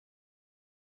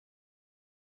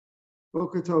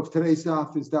Boker Tov. Today's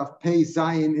daf is daf Pei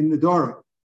Zayin in the Dora.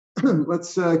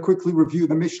 Let's quickly review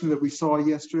the Mishnah that we saw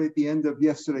yesterday at the end of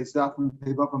yesterday's daf and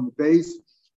Pei Vav on the base.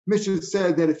 Mishnah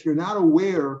said that if you're not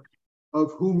aware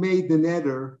of who made the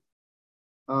neder,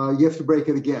 you have to break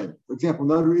it again. For example,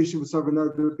 another issue was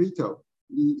another Pito.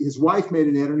 His wife made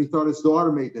a neder and he thought his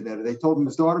daughter made the neder. They told him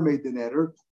his daughter made the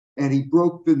neder and he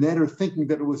broke the neder thinking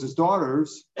that it was his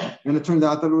daughter's, and it turned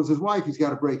out that it was his wife. He's got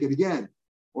to break it again,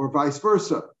 or vice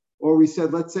versa. Or we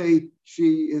said, let's say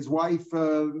his wife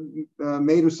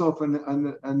made herself a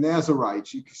Nazirite.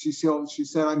 She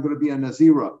said, I'm going to be a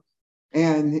Nazira.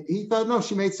 And he thought, no,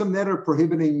 she made some neder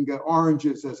prohibiting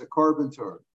oranges as a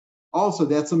carpenter. Also,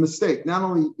 that's a mistake. Not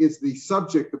only is the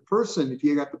subject, the person, if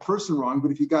you got the person wrong,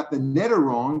 but if you got the neder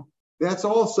wrong, that's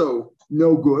also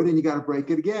no good, and you got to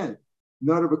break it again.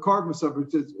 None of a carbon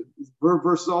subject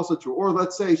verse is also true. Or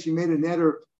let's say she made a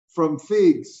neder from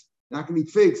figs, not going to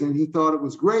eat figs, and he thought it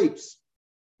was grapes,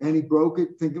 and he broke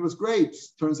it, thinking it was grapes.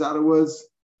 Turns out it was,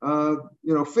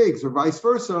 figs, or vice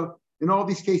versa. In all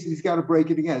these cases, he's got to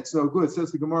break it again. It's no good. It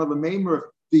says the Gemara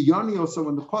Lemeimer, the Yanio. So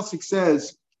when the pasuk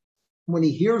says, when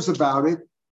he hears about it,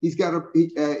 he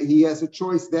has a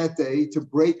choice that day to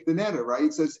break the neder, right?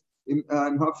 It says in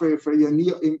Yaniosa,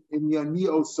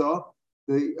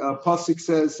 the pasuk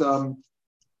says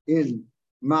in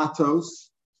Matos.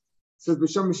 Says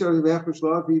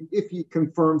if he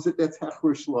confirms it, that's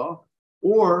hechrish law.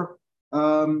 Or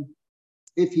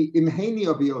if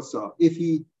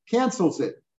he cancels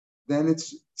it, then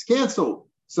it's canceled.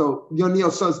 So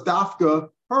Yoniel says dafka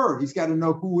her. He's got to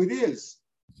know who it is.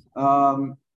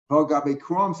 Hogabe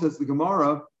Krom says the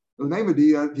Gemara. The name of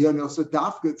the Yoniel said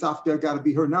dafka. Dafka got to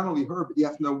be her. Not only her, but you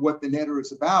have to know what the neder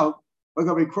is about.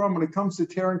 Hogabe Krom. When it comes to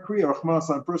Ter and Kriya,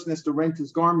 a person has to rent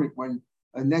his garment when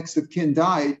a next of kin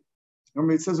died.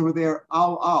 Remember, it says over there,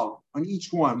 al on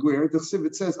each one. Where the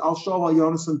Sivit says al Shaul al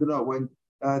Yonasan Beno. When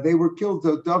they were killed,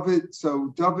 David.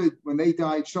 So David, when they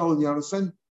died, Shaul and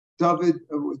Yonasan, David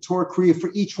tore kriya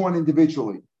for each one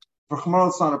individually. For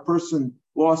Chamaratsan, a person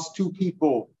lost two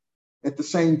people at the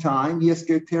same time. He has to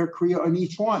get tear kriya on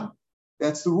each one.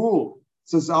 That's the rule.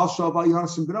 It says al Shaul al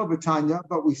Yonasan Beno Batanya.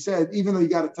 But we said even though you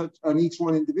got to touch on each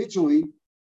one individually,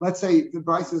 let's say the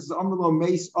Bryce says Amrlo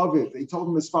Mace of it. They told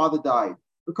him his father died.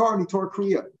 The car and he tore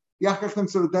kriya.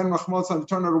 So then Rachmon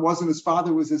turned out it wasn't his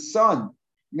father, it was his son.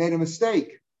 He made a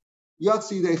mistake.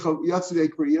 Yatsi de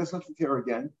kriya, he doesn't have to tear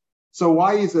again. So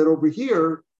why is it over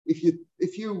here? If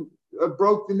you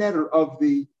broke the neder of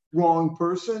the wrong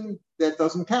person, that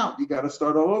doesn't count. You got to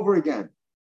start all over again.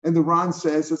 And the Ran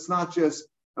says it's not just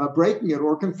breaking it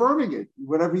or confirming it.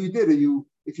 Whatever you did,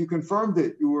 if you confirmed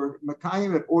it, you were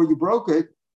makayim it, or you broke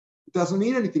it, it doesn't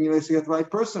mean anything unless you get the right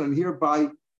person. And here by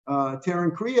Ter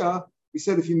and Kriya, we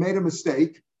said if you made a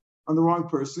mistake on the wrong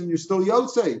person, you're still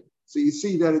Yotzei. So you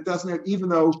see that it doesn't have, even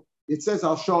though it says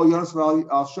I'll show Yonas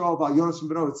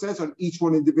Beno, it says on each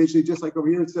one individually, just like over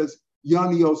here it says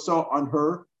Yani Yosa on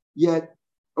her. Yet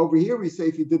over here we say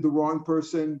if you did the wrong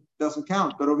person, it doesn't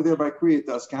count. But over there by Kriya it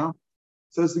does count.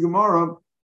 Says the Gemara,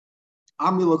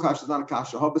 Amri Lokash is not a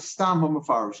kasha. Stam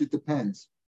Hamafarish. It depends.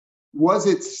 Was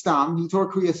it Stam? He tore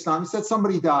Kriya Stam. He said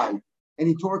somebody died, and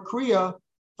he tore Kriya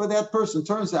for that person.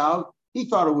 Turns out he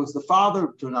thought it was the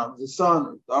father. Turned out it was the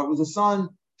son. Thought it was the son.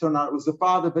 Turned out it was the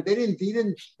father. But they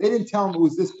didn't tell him it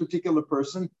was this particular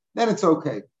person. Then it's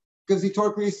okay because he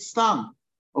tore Kriya Stam.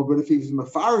 Oh, but if he was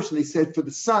Mefarish and they said for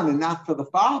the son and not for the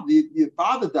father, the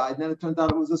father died. And then it turned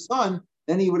out it was the son.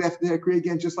 Then he would have to Kriya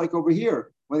again, just like over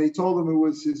here when they told him it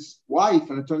was his wife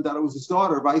and it turned out it was his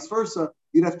daughter, vice versa.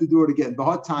 You'd have to do it again.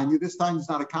 But Tanya, this time it's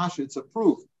not a kasha, it's a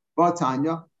proof. But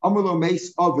Tanya, Amulo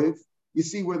Mace Aviv. You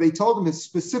see where they told him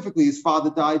specifically his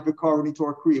father died, Vikar, and he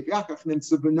tore Kriya.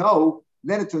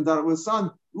 Then it turned out it was his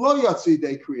son. Lo Yotzi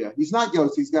de Kriya. He's not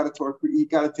Yotzi, he's got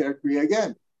to tear Kriya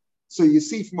again. So you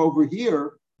see from over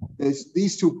here,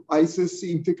 these two ISIS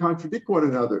seem to contradict one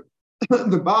another.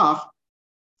 The Bach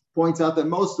points out that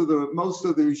most of the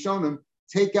Rishonim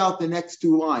take out the next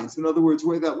two lines. In other words,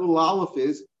 where that little aleph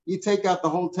is, you take out the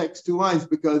whole text two lines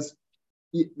because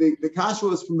the kasha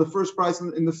is from the first price.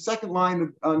 In the second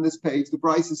line on this page, the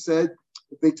price is said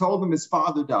if they told him his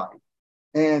father died,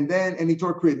 and he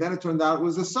tore kriya, then it turned out it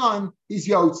was a son, he's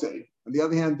yotzei. On the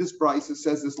other hand, this brisa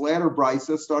says, this latter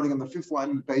brisa, starting on the fifth line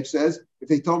of the page, says if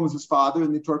they told him it was his father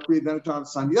and they tore kriya, then it turned out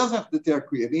his son, he doesn't have to tear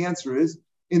kriya. The answer is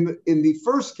in the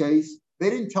first case, they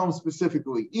didn't tell him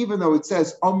specifically, even though it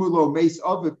says amulo meis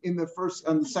aviv in the first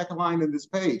and the second line in this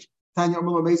page. Tanya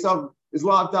amulo meis aviv is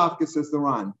lav dafka, says the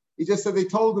Ran. He just said they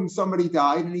told him somebody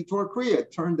died and he tore kriya.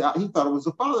 It turned out he thought it was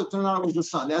the father. It turned out it was the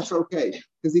son. That's okay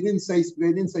because they didn't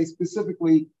say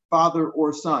specifically father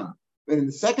or son. But in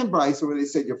the second brisa where they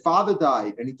said your father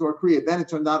died and he tore kriya, then it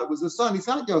turned out it was a son. He's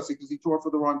not Yosef because he tore for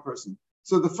the wrong person.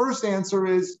 So the first answer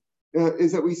is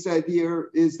that we said here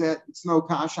is that it's no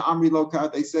kasha. Amri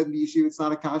loka. They said in the yeshiva it's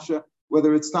not a kasha,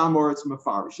 whether it's tam or it's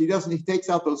mafarish. He takes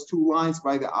out those two lines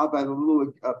by the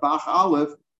little bach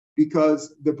aleph,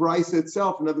 because the brisa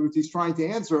itself, in other words, he's trying to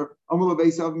answer.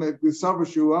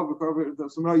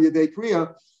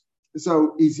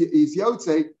 So he's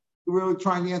Yotze. We're really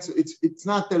trying to answer. It's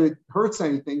not that it hurts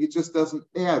anything. It just doesn't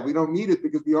add. We don't need it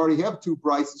because we already have two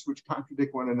brises which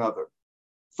contradict one another.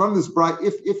 From this brisa,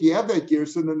 if you have that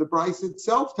Gerson, then the brisa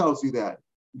itself tells you that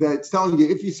it's telling you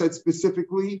if you said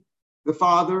specifically the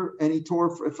father and he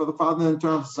tore for the father and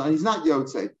turned off the son, he's not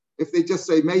Yotze. If they just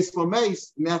say mace lo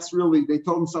mace, and that's really, they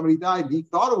told him somebody died, and he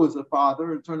thought it was a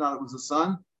father, and it turned out it was a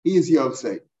son, he is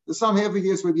Yosef. So some have the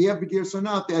gears, whether you have the gears or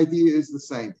not, the idea is the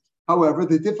same. However,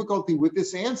 the difficulty with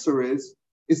this answer is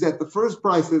that the first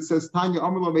price that says Tanya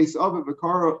Amrlo Mace of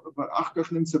Vikara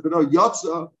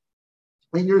Yotza,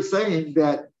 and you're saying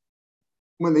that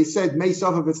when they said mace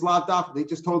of it's lataf, they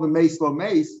just told him mace lo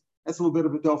mace, that's a little bit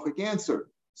of a dochik answer.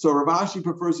 So Rav Ashi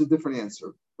prefers a different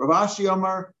answer. Rav Ashi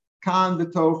Amar, Kan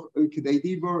b'toch k'dei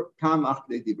dibur, kan lach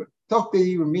k'dei dibur. Toch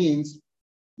k'dei dibur means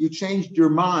you changed your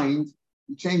mind,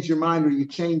 or you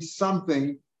changed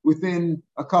something within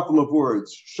a couple of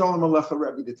words. Shalom alecha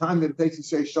Rebbe. The time that it takes to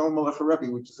say Shalom alecha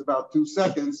Rebbe, which is about 2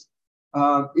 seconds,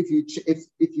 if you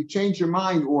change your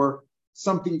mind or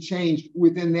something changed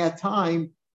within that time,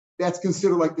 that's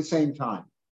considered like the same time.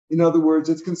 In other words,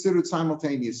 it's considered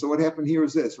simultaneous. So what happened here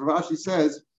is this. Rav Ashi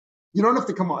says, you don't have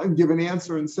to come on and give an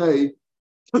answer and say,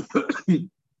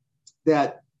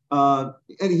 that and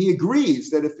he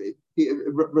agrees that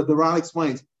the Ran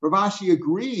explains, Rav Ashi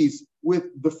agrees with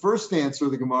the first answer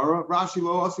of the Gemara. Rashi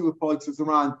lo asi with Polik says the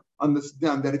Ran on this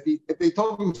that if they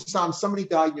told him somebody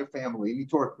died in your family and he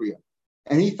tore kriya,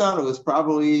 and he thought it was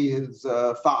probably his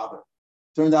father,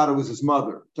 turned out it was his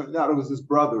mother, turned out it was his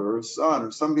brother or his son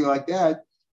or somebody like that.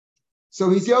 So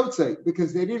he's Yotze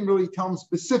because they didn't really tell him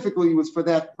specifically it was for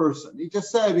that person. He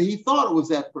just said he thought it was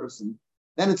that person.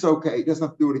 Then it's okay. He doesn't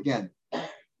have to do it again.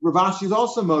 Rav Ashi is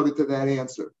also motive to that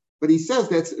answer. But he says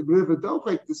that's a bit of a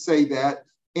dochek to say that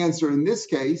answer in this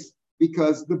case,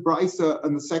 because the brisa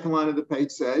on the second line of the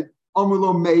page said,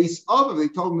 Amrlo Mace of, they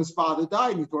told him his father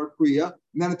died and he tore kriya,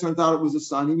 and then it turned out it was a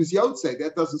son. He was Yotze.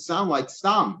 That doesn't sound like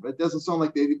Stam. It doesn't sound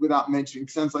like they did without mentioning.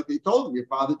 It sounds like they told him your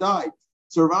father died.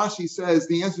 So Rav Ashi says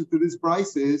the answer to this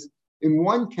brisa is, in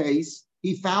one case,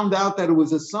 he found out that it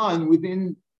was a son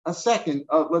within a second,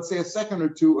 let's say a second or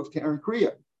two of Karen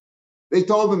Kriya. They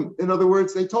told him, in other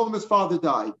words, they told him his father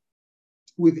died,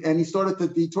 and he started to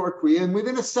detour Kriya, and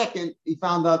within a second, he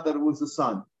found out that it was a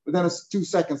son. Within 2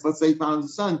 seconds, let's say he found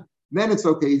his son, then it's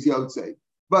okay, he's Yotze.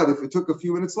 But if it took a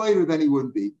few minutes later, then he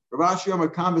wouldn't be. Rav Ashi Amar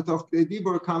kan b'toch k'dei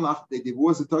dibur, kan lach k'dei dibur. What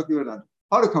was it talking about?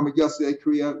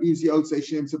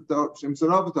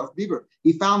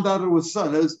 He found out it was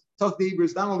son. Toch dibur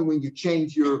is not only when you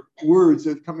change your words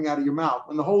that are coming out of your mouth.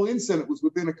 When the whole incident was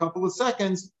within a couple of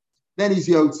seconds, then he's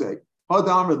Yotze.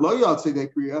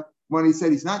 When he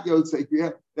said he's not Yotze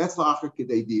Kriya, that's lacha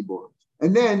k'dei dibur.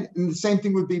 And then the same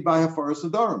thing would be by Hafaras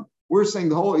Adarim. We're saying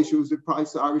the whole issue was the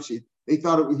price of Arishi. He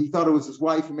thought it was his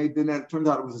wife who made the net. It turned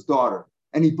out it was his daughter.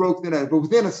 And he broke the net. But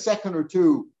within a second or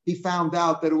two, he found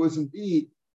out that it was indeed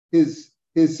his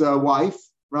wife,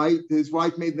 right? His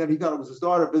wife made the net. He thought it was his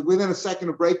daughter. But within a second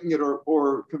of breaking it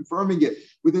or confirming it,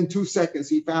 within 2 seconds,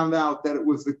 he found out that it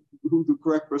was who the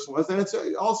correct person was. And it's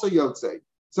also Yotze.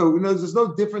 So there's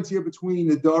no difference here between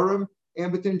the Durham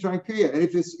and between Kriya. And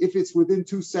if it's within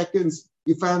 2 seconds,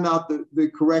 you found out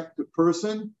the correct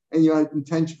person and you had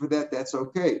intention for that, that's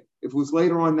okay. If it was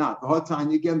later on, not. The hot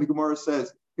time, again, the Gemara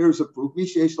says, here's a proof.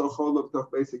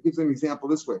 It gives an example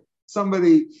this way.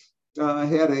 Somebody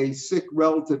had a sick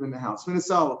relative in the house, and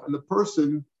the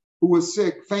person who was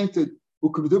sick fainted.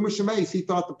 He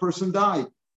thought the person died.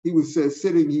 He was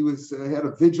sitting, had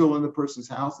a vigil in the person's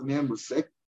house. The man was sick.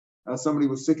 Somebody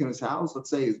was sick in his house, let's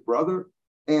say his brother,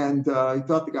 and he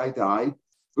thought the guy died.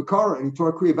 And he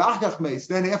tore kriya.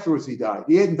 Then afterwards he died.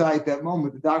 He hadn't died at that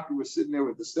moment. The doctor was sitting there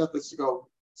with the stethoscope,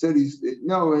 said he's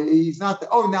not.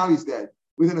 Now he's dead.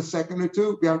 Within a second or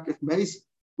two, it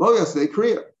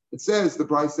says, the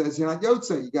Bryce says, you're not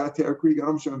Yotze. You got to tear kriya.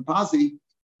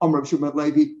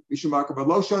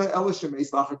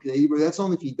 That's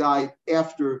only if he died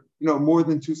after, more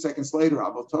than 2 seconds later.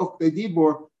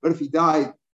 But if he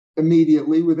died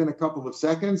immediately within a couple of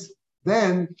seconds,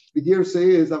 then the gear say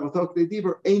is he doesn't have to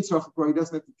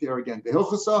tear again. The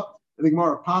Hilchasa, the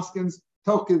Gemara Paskins,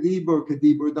 Tok Kedibur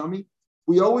Kedibur Dami.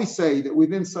 we always say that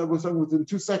within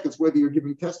 2 seconds, whether you're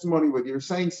giving testimony, whether you're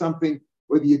saying something,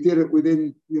 whether you did it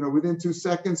within 2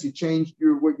 seconds, you changed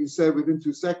what you said within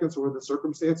 2 seconds, or the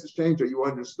circumstances changed, or you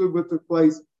understood what took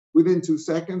place within 2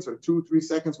 seconds, or 2-3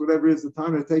 seconds, whatever it is the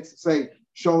time it takes to say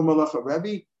Shalom Aleichem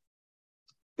Rebbe,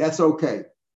 that's okay.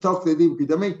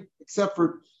 Except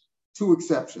for 2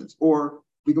 exceptions, or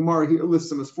the Gemara here lists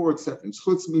them as 4 exceptions.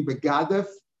 Chutz mi begadef,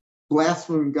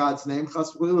 blaspheming God's name,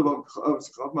 chas v'chayil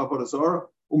avodah zarah,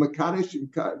 umekadesh,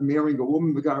 marrying a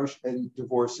woman, megarish, and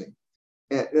divorcing.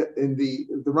 And the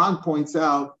Ran points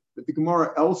out that the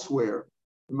Gemara elsewhere,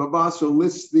 the Mabasra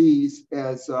lists these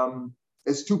as 2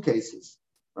 cases,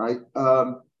 right?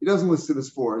 He doesn't list it as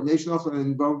 4. In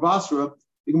Mabasra,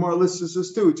 the Gemara lists this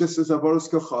as 2. It just says avodas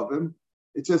kachavim.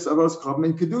 It says avodas kachavim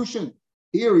and kedushin.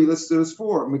 Here he lists it as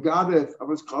 4. Megadef,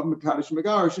 avodas kachavim, mekadesh,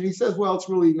 megarish, and he says, well, it's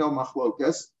really no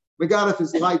machlokas. Megadef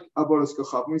is like avodas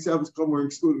kachavim. We say avodas kachavim, we're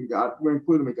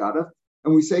including Megadef,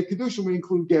 and we say kedushin, we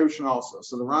include gerushin also.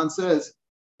 So the Ran says,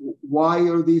 why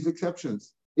are these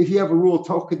exceptions? If you have a rule,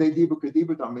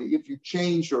 if you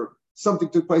change or something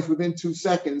took place within 2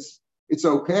 seconds, it's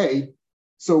okay.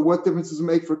 So what difference does it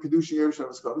make for kedushin,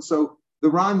 gerushin? So the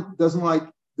Ran doesn't like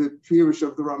the Pirush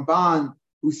of the Ramban,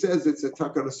 who says it's a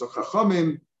takaras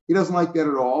chachamim. He doesn't like that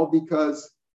at all,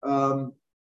 because why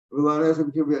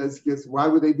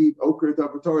would they be oker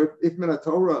the Torah? If min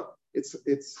Torah,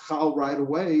 it's chal right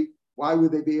away. Why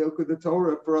would they be oker the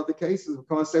Torah for other cases? We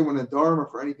can't say when Nadarim or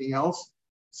for anything else.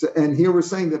 So, and here we're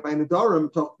saying that by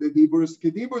Nadarim, the dibur is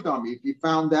kedibur dami. If you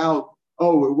found out,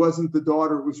 it wasn't the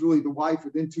daughter, it was really the wife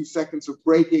within 2 seconds of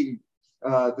breaking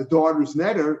the daughter's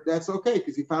netter, that's okay,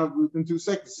 because he found it within 2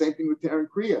 seconds. Same thing with Terran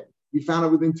Kriya. You found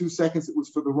out within 2 seconds it was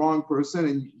for the wrong person,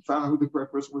 and you found out who the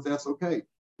correct person was, that's okay.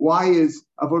 Why is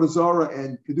Avodah Zarah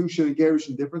and Kedusha and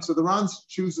Gerushin different? So the Ran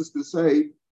chooses to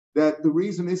say that the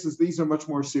reason is these are much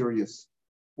more serious.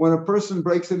 When a person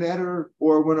breaks an eder,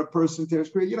 or when a person tears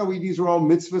Kriya, these are all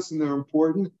mitzvahs and they're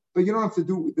important, but you don't have to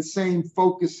do it with the same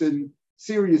focus and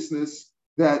seriousness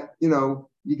that,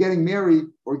 you're getting married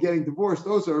or getting divorced.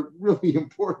 Those are really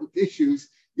important issues.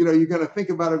 You're going to think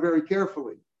about it very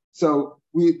carefully. So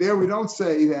we don't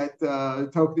say that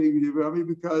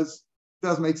because it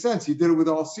doesn't make sense. You did it with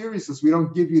all seriousness. We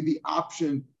don't give you the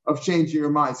option of changing your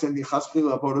mind.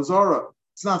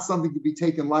 It's not something to be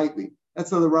taken lightly. That's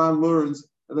how the Ran learns.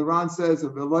 And the Ran says,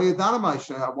 why? It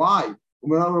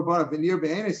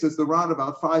says the Ran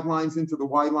about 5 lines into the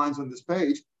white lines on this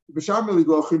page. It's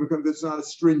not a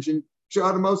stringent. So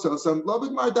it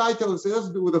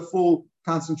doesn't do with a full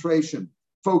concentration,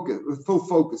 full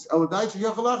focus. I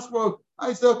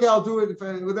say, okay, I'll do it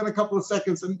within a couple of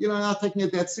seconds, and not taking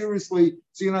it that seriously,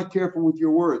 so you're not careful with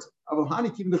your words.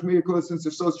 Since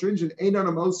they're so stringent,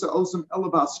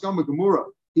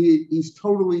 he's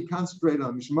totally concentrated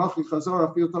on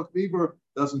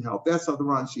doesn't help. That's how the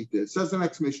Ran sheet is. Says the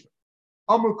next Mishnah.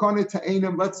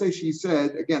 Let's say she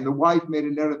said, again, the wife made a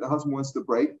net that the husband wants to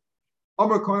break.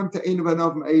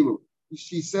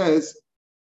 She says,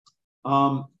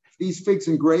 these figs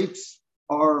and grapes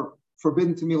are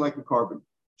forbidden to me like a carbon.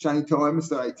 Shani toemis,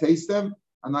 that I taste them,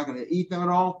 I'm not going to eat them at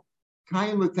all.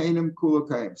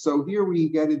 So here we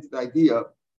get into the idea.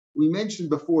 We mentioned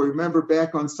before, remember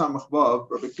back on Samach Vav,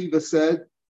 Rabbi Kiva said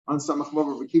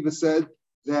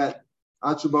that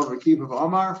Achabav Rabbi Kiva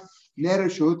Amar, Neder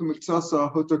Shehuta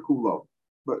Miksasa Huta Kulo.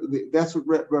 But that's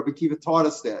what Rabbi Kiva taught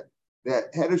us, that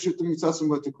Neder Shehuta Miksasa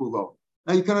Huta Kulo.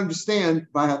 Now you can understand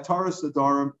by Hataras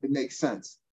Nadarim, it makes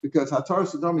sense. Because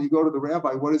Hataras Nadarim, you go to the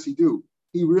rabbi, what does he do?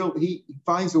 He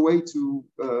finds a way to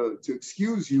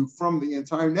excuse you from the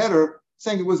entire neder,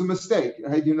 saying it was a mistake.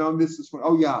 Had you known this is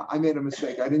I made a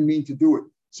mistake. I didn't mean to do it.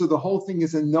 So the whole thing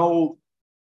is annulled.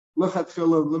 From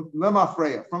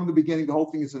the beginning, the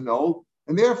whole thing is annulled.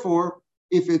 And therefore,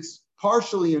 if it's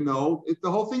partially annulled,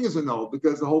 the whole thing is annulled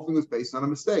because the whole thing was based on a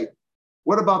mistake.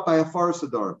 What about by a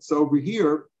farsadar? So over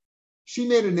here, she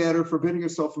made a neder forbidding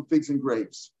herself from figs and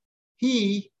grapes.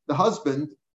 He, the husband,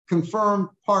 confirmed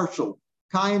partial.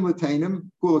 Kaim l'tainim,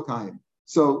 kula kaim.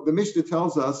 So the Mishnah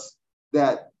tells us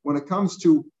that when it comes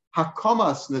to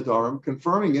hakamas nadarim,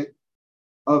 confirming it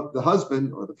of the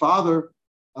husband or the father,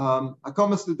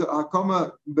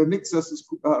 hakama b'mixas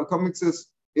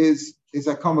is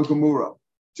hakama gemura.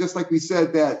 Just like we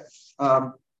said that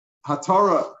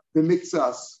hatara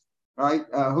b'mixas, right?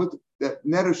 That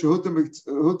neder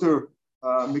shehuter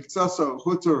mixasa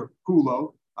huter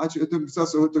kulo,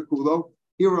 huter kulo.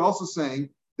 Here we're also saying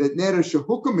that neder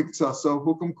shehukum mixasa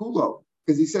hukum kulo,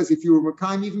 because he says if you were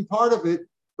mekayim even part of it,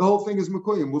 the whole thing is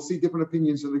mekuyim. We'll see different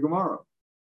opinions in the Gemara,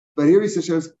 but here he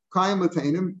says kayim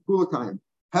l'tainim kula kayim.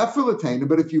 Hefel Tainim,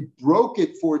 but if you broke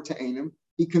it for Tainim,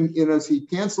 he can, he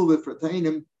canceled it for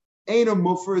Tainim. Ain't a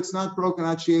muffer, it's not broken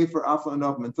out for Afla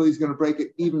Novim until he's going to break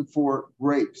it even for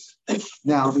grapes.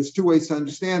 Now, there's two ways to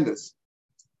understand this.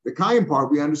 The Kayim part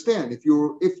we understand. If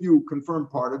you confirm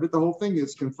part of it, the whole thing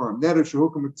is confirmed. But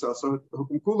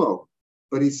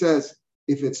he says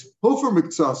if it's Hufer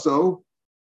Miksaso,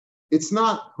 it's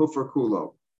not Hufer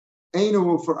Kulo. Ain't a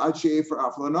muffer Achieh for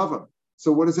Afla Novim.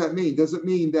 So what does that mean? Does it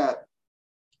mean that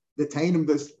the Tainim,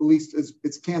 at least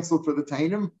it's canceled for the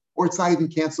Tainim, or it's not even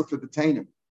canceled for the Tainim?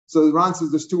 So the Ran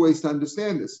says there's two ways to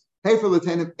understand this. Hey, for the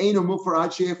Tainim, ain't a mufar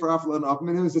Achieh for Afla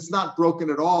Novim. It's not broken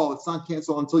at all. It's not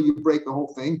canceled until you break the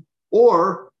whole thing,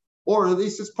 or at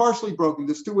least it's partially broken.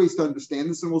 There's two ways to understand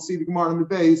this, and we'll see the Gemara in the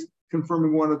Bays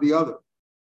confirming one or the other.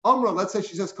 Umrah, let's say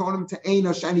she says konim to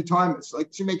Eina Shani Timus, like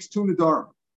she makes two nadarim.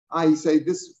 You say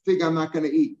this fig I'm not going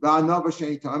to eat. Va'anava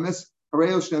Shani Timus,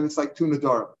 Hareo Shnem, it's like two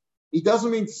nadarim. He doesn't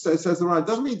mean to say, says the Ran,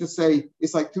 doesn't mean to say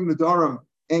it's like two nadarim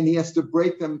and he has to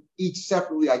break them each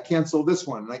separately. I cancel this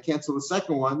one and I cancel the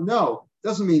second one. No,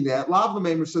 doesn't mean that. Lav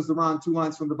L'Meimer says the Ran, 2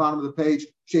 lines from the bottom of the page.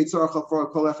 You can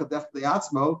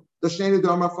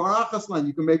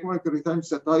make one.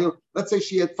 Let's say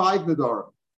she had 5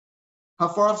 nadarim.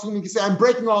 You can say I'm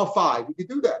breaking all 5. You could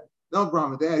do that. No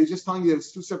problem with that. He's just telling you that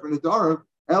it's 2 separate nadarim.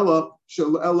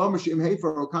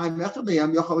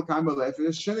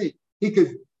 He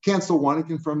could cancel one and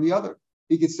confirm the other.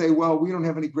 He could say, well, we don't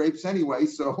have any grapes anyway,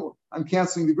 so I'm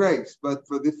canceling the grapes. But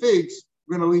for the figs,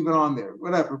 we're going to leave it on there.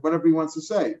 Whatever he wants to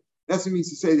say. That's what it means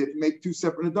to say that if you make 2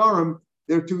 separate nadarim,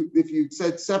 if you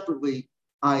said separately,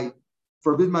 I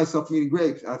forbid myself from eating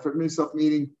grapes, I forbid myself from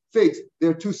eating figs,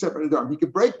 they're 2 separate nadarim. He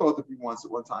could break both if he wants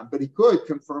at one time, but he could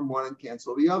confirm one and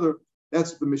cancel the other.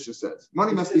 That's what the Mishnah says.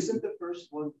 Money must Isn't the first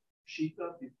one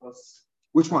Shita because...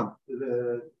 Which one?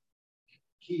 The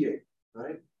Kiyeh,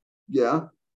 right? Yeah.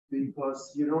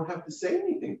 Because you don't have to say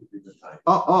anything to be the time.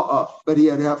 But he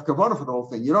had to have kavanah for the whole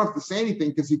thing. You don't have to say anything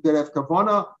because you could have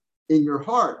kavanah in your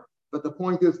heart. But the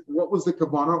point is, what was the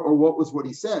kavanah or what was what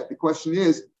he said? The question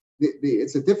is,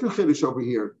 it's a different chiddush over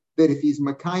here, that if he's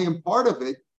makayim part of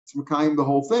it, it's makayim the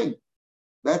whole thing.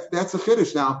 That's a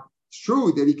chiddush. Now, it's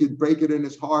true that he could break it in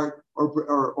his heart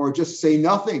or just say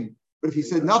nothing. But if he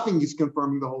said nothing, he's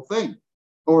confirming the whole thing.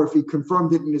 Or if he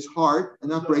confirmed it in his heart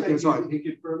and not breaking his heart. He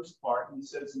confirms part and he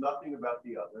says nothing about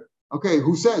the other. Okay,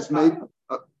 who says? Maybe,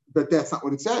 but that's not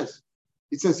what it says.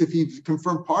 It says if he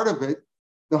confirmed part of it,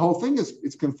 the whole thing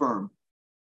is confirmed.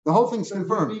 The whole thing's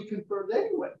confirmed. It would be confirmed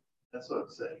anyway. That's what I'm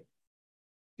saying.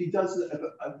 He does the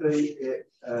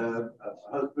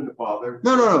husband and father.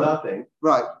 No. Nothing.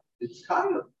 Right. It's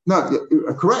kind of. No,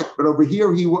 correct. But over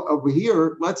here,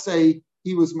 let's say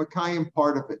he was Makayim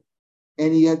part of it.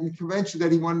 And he had a convention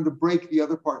that he wanted to break the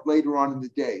other part later on in the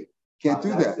day. Can't do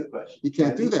that. You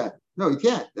can't do that. No, you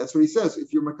can't. That's what he says.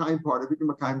 If you're Makayim part of it, you're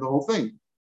Makayim the whole thing.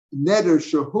 Neder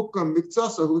shehukam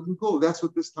miktsasa hukam. That's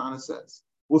what this Tana says.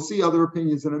 We'll see other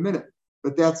opinions in a minute,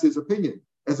 but that's his opinion,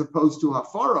 as opposed to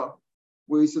Hafara,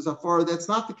 where he says Hafara, that's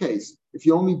not the case. If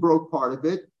you only broke part of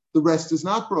it, the rest is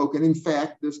not broken. In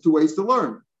fact, there's 2 ways to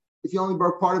learn. If you only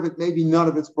broke part of it, maybe none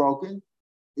of it's broken.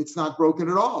 It's not broken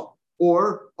at all.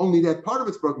 Or only that part of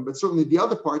it's broken, but certainly the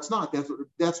other part's not.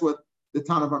 That's what the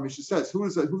Tana of our Mishnah says.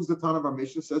 Who's the Tana of our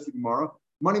Mishnah? Says the Gemara.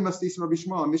 Money must eat Rabbi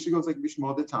Shmuel. Mishnah goes like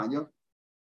Bishmal the Tanya.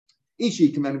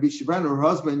 Ishi commanded Bishivran, her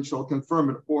husband shall confirm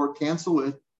it or cancel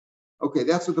it. Okay,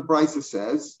 that's what the Brisa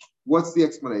says. What's the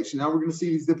explanation? Now we're going to see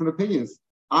these different opinions.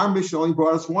 Our Mishnah only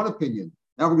brought us one opinion.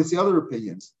 Now we're going to see other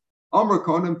opinions. That's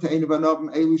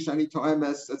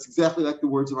exactly like the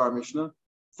words of our Mishnah.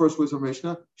 First words of our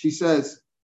Mishnah. She says,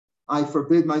 I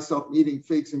forbid myself from eating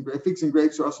figs and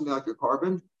grapes are also like a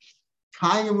carbon.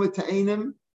 Kayim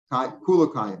l'ta'enim,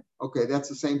 kula kayim. Okay, that's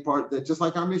the same part, that just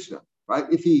like our Mishnah, right?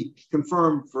 If he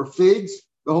confirmed for figs,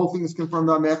 the whole thing is confirmed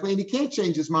automatically, and he can't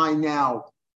change his mind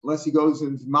now unless he goes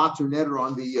and matur neder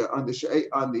on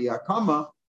the kama.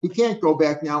 He can't go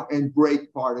back now and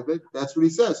break part of it. That's what he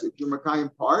says. If you're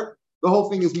makayim part, the whole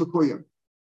thing is makuyim.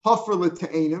 Hafar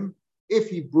l'ta'enim. If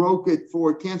he broke it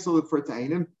for cancel it for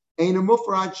ta'enim. It's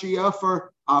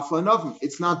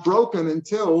not broken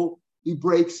until he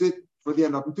breaks it for the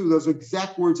end of two. Those are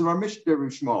exact words of our Mishnah,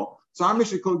 Shmuel. So our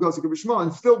Mishnah goes like Shmuel,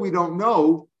 and still we don't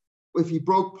know if he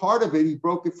broke part of it. He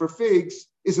broke it for figs.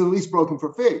 Is it at least broken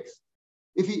for figs?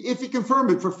 If he confirmed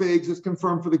it for figs, it's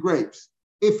confirmed for the grapes.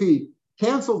 If he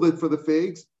canceled it for the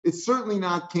figs, it's certainly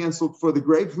not canceled for the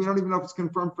grapes. We don't even know if it's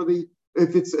confirmed for the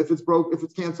if it's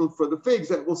canceled for the figs.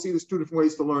 That we'll see. There's 2 different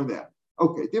ways to learn that.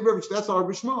 Okay, that's all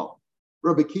Rabbi Shmuel.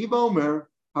 Rabbi Kiva Omer,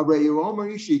 Hareyu Omer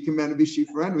Ishi Kamena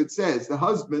B'Shifrenu. It says the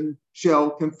husband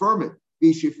shall confirm it.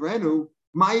 B'Shifrenu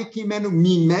Ma yikimenu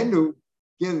mimenu.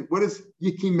 Again, what is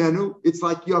yikimenu? It's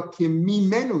like yakim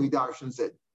mimenu, he darshans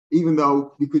it. Even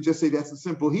though you could just say that's a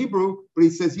simple Hebrew, but he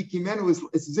says yikimenu is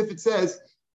it's as if it says,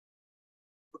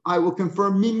 I will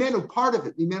confirm mimenu, part of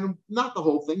it. Mimenu, not the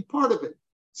whole thing, part of it.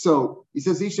 So he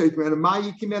says, Isha yikimenu, ma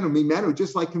yikimenu, mimenu,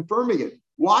 just like confirming it.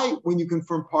 Why, when you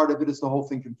confirm part of it, is the whole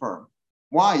thing confirmed?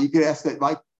 Why? You could ask that,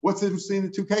 like, what's interesting in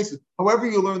the two cases? However,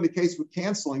 you learn the case with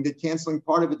canceling, that canceling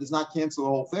part of it does not cancel the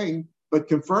whole thing, but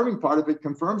confirming part of it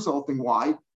confirms the whole thing.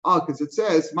 Why? Because it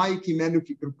says, ma yikimenu, if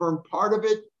you confirm part of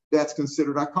it, that's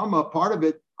considered akama, part of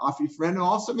it, afi friend,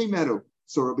 also mimenu.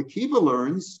 So Rabbi Kiva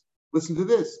learns, listen to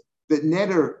this, that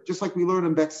neder, just like we learned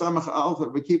in Beksamach Alpha,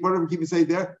 what did Rabbi Kiva say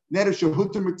there? Neder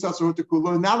shehuter miktsasar huter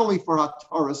kulo, not only for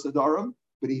hataras adarim,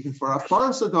 but even for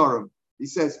hafaras adarim. He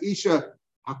says, Isha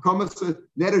hakamas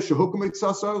neder shehukum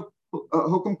miktsasar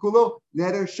hukum kulo,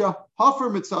 neder shehafer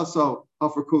mitzaso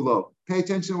hafer kulo. Pay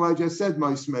attention to what I just said,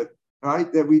 Moshe Smith. All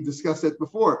right, that we discussed that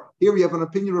before. Here we have an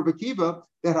opinion of Rabbi Kiva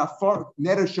that hafar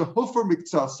neder shehufer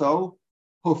miktaso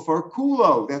hufer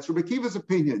kulo. That's Rabbi Kiva's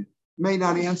opinion. May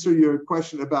not answer your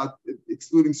question about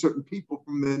excluding certain people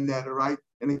from the neder, right?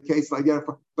 In a case like that,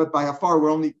 but by hafar we're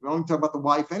only talking about the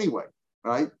wife anyway,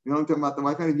 right? We're only talking about the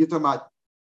wife anyway. You're talking about,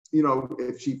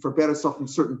 if she forbade herself from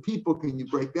certain people, can you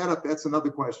break that up? That's another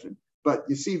question. But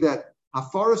you see that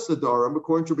hafaras nadarim,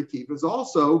 according to Rabbi Kiva, is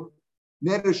also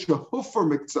neder shehufer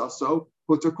miktaso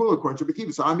huter kulo, according to Rabbi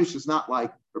Kiva. So our Mishnah is not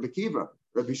like Rabbi Kiva.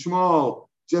 Rabbi Shmuel,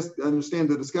 just understand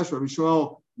the discussion. Rabbi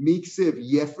Shmuel miksiv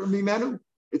yefer mimenu.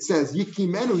 It says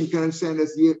yikimenu. You can understand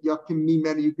as yakim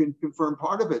mimenu. You can confirm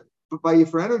part of it. But by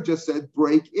Yifrenu just said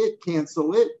break it,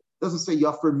 cancel it. Doesn't say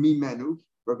yafer mimenu.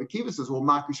 Rabbi Kiva says, well,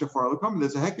 maki shafar l'kom.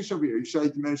 There's a hekesh over here.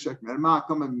 Yishayit menu shek menu.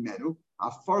 Ma'akam mimenu.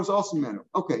 Afar is also menu.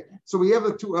 Okay, so we have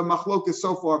a machlokas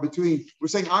so far between. We're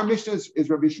saying our Mishnah is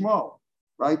Rabbi Shmuel,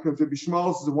 right? Because Rabbi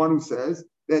Shmuel is the one who says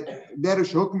that neder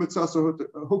shehukum mitzaso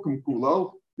hukum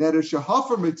kulo, neder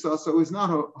shehafer mitzaso is not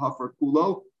hafer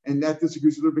kulo, and that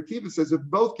disagrees with Rabbi Kiva. Says in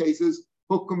both cases,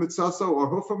 hukum mitzaso or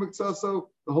hufer mitzaso,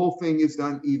 the whole thing is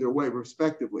done either way,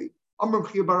 respectively.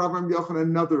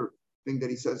 Another thing that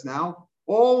he says now,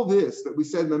 all this that we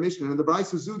said in the Mishnah and the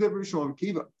Brayso Zud Rabbi Shmuel and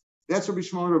Kiva, that's Rabbi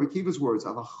Shmuel and Rabbi Kiva's words.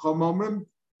 The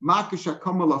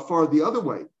other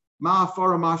way,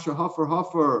 ma'afara masha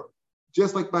hafer.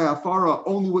 Just like by afara,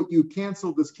 only what you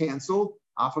canceled is canceled.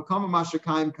 Afakama masha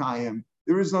kaim kayim.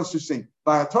 There is no such thing.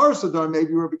 By atar sadar,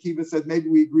 maybe Rabbi Kiva said, maybe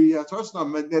we agree. Atar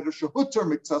sadar neder shehuter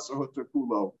miktsasar huter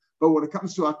kulo. But when it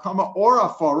comes to akama or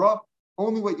afara,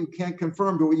 only what you can't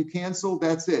confirm to what you cancel,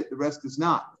 that's it. The rest is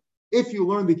not. If you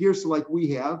learn the girsa like we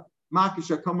have, makish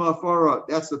akama afara,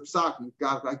 that's the psak. We've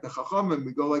got like the chachamim.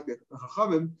 We go like the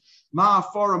chachamim. Ma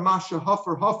afara masha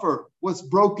hafer. What's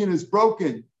broken is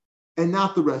broken, and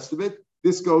not the rest of it.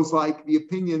 This goes like the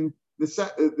opinion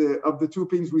of the two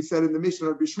opinions we said in the Mishnah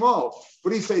of Rabbi Shmuel.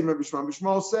 What do you say in Rabbi Shmuel? Rabbi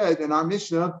Shmuel said in our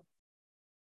Mishnah,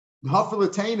 hafer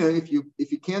l'teina,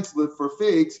 if you cancel it for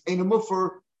figs, ain't a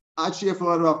mufer ad she'ef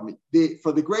me.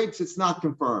 For the grapes, it's not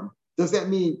confirmed. Does that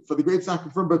mean for the grapes not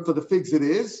confirmed, but for the figs it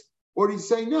is? Or do you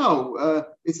say no?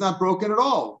 It's not broken at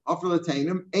all. Hafer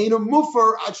l'teina ain't a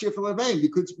mufer ad she'ef. You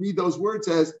could read those words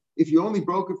as, if you only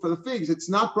broke it for the figs, it's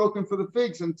not broken for the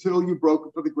figs until you broke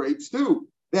it for the grapes too.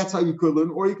 That's how you could learn.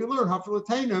 Or you could learn hafer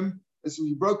l'teinim, as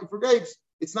you broke it for grapes.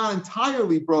 It's not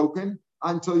entirely broken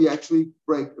until you actually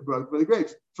broke it for the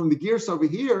grapes. From the gears over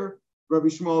here, Rabbi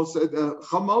Shmuel said,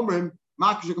 Chamomrim,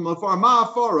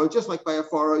 ma'afara, just like by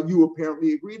afara, you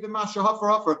apparently agree that masha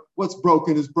hafer, what's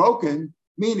broken is broken,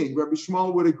 meaning Rabbi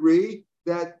Shmuel would agree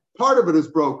that part of it is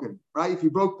broken, right? If you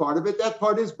broke part of it, that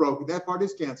part is broken, that part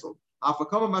is canceled. But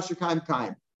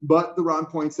the Ran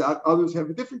points out others have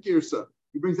a different girsa.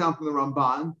 He brings down from the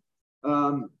Ramban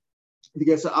the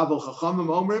girsa Aval Chachamim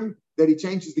Omrim that he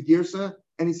changes the girsa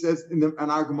and he says in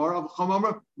our Gemara Aval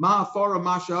Chachamim Ma'afara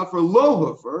Masha for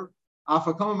Lo Hafer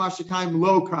Afakama Mashakaim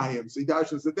Lo Kayim. So he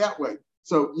dashes it that way.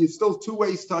 So you still two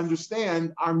ways to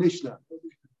understand our Mishnah.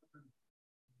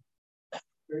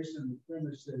 Based on the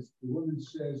premise says the woman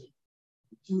says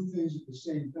two things at the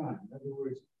same time. In other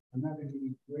words, I'm not going to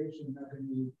eat grapes, I'm not going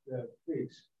to eat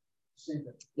figs. Same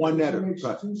thing. One netter.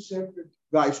 Right. Two separate.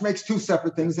 Right. She makes two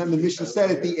separate things. And the Mishnah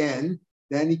said at the end,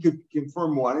 then he could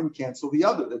confirm one and cancel the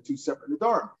other. They're two separate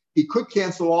Nadarim. He could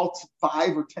cancel all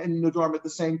 5 or 10 Nadarim at the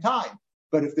same time.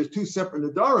 But if there's two separate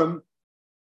Nadarim,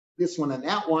 this one and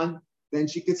that one, then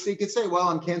she could say, well,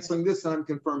 I'm canceling this and I'm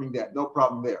confirming that. No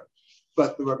problem there.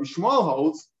 But the Rabbi Shmuel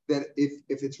holds that if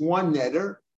it's one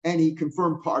netter and he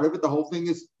confirmed part of it, the whole thing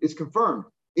is confirmed.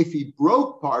 If he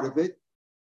broke part of it,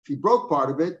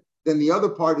 then the other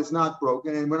part is not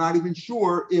broken, and we're not even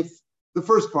sure if the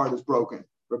first part is broken.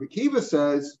 Rabbi Kiva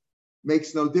says,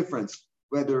 makes no difference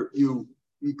whether you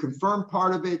confirm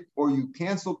part of it or you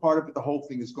cancel part of it, the whole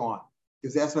thing is gone.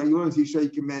 Because that's why you learn Zisha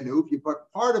Yikimenu. If you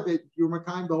put part of it, you're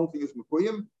Makayim, the whole thing is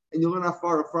Mukuyim, and you learn how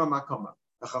far from Makama.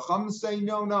 The Chacham say,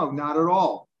 no, not at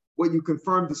all. What you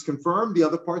confirmed is confirmed, the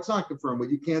other part's not confirmed. What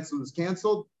you canceled is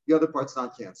canceled, the other part's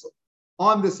not canceled.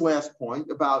 On this last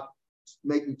point about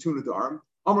making two Nadarim,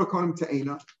 Amr Konim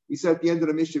Ta'ena, we said at the end of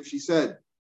the Mishnah, she said,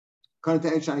 Konim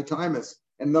Ta'en Shani Taimas,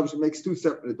 and Nabsh makes two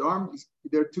separate Nadarim.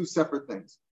 They're two separate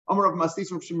things. Amr of Mastis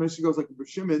from Shimon, she goes like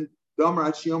Shimon, the Amr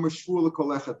at Shiomer Shvul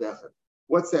Kolecha Dechet.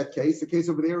 What's that case? The case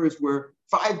over there is where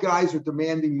 5 guys are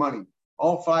demanding money.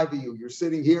 All 5 of you. You're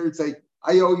sitting here and say,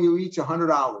 I owe you each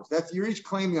 $100. You're each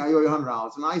claiming I owe you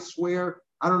 $100. And I swear,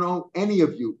 I don't know any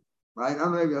of you, right? I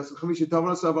don't know any of you. I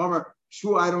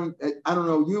don't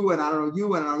know you, and I don't know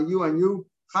you, and I don't know you, and you.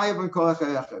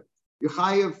 You're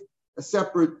chayav a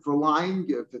separate for lying.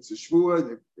 If it's a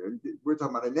shvua, we're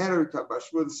talking about a netter, we're talking about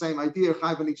shvua, the same idea.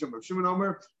 I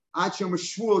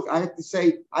have to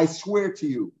say, I swear to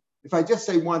you. If I just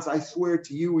say once, I swear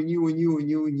to you and you and you and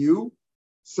you and you.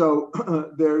 So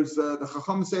there's the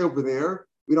Chacham say over there.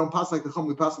 We don't pass like the Chacham,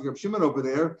 we pass like Reb Shimon over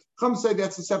there. Chacham say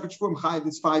that's a separate shvuah. Chayav,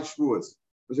 it's 5 shvuahs.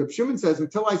 But Reb Shimon says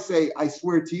until I say I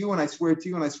swear to you and I swear to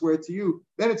you and I swear to you,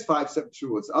 then it's 5 separate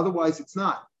shvuahs. Otherwise, it's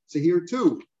not. So here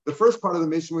too, the first part of the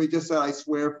mission where he just said I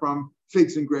swear from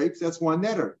figs and grapes, that's one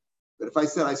netter. But if I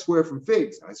said I swear from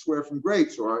figs and I swear from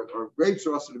grapes, or grapes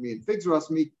are also to me and figs are also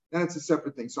to me, then it's a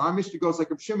separate thing. So our Mishnah goes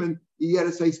like Reb Shimon, you got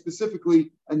to say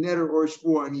specifically a netter or a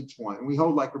shvuah in each one. And we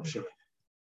hold like Reb Shimon.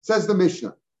 Says the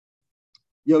Mishnah,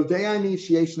 Yodei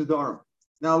initiation Nadarim.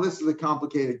 Now this is the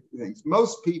complicated things.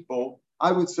 Most people,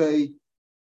 I would say,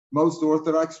 most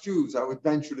Orthodox Jews, I would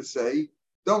venture to say,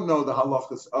 don't know the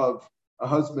halachas of a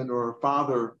husband or a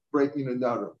father breaking a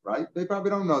neder, right? They probably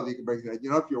don't know that you can break that.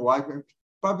 You know, if your wife,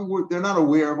 they're not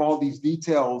aware of all these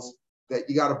details that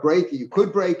you got to break it. You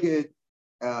could break it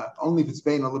only if it's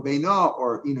beina lebeina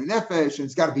or inu nefesh, and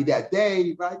it's got to be that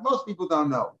day, right? Most people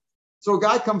don't know. So a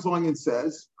guy comes along and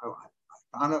says,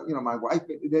 I know, my wife,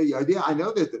 the idea, I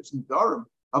know that there's nadarim.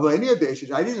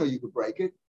 I didn't know you could break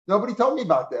it. Nobody told me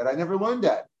about that. I never learned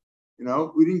that.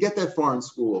 We didn't get that far in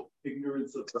school.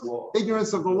 Ignorance of the law.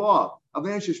 Ignorance of the law.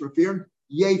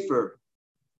 Yefer.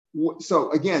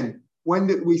 So again, when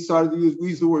did we start to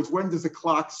use the words, when does the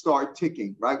clock start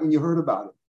ticking, right? When you heard about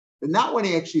it. But not when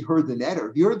he actually heard the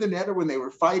netter. He heard the netter when they were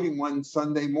fighting one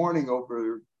Sunday morning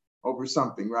over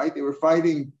something, right? They were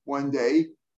fighting one day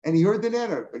and he heard the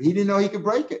netter, but he didn't know he could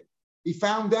break it. He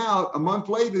found out a month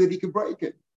later that he could break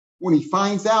it. When he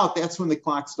finds out, that's when the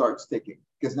clock starts ticking,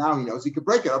 because now he knows he could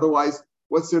break it. Otherwise,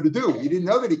 what's there to do? He didn't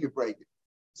know that he could break it.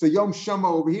 So Yom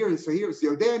Shama over here, so here's the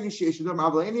Yodei initiation.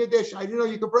 I didn't know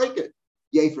you could break it.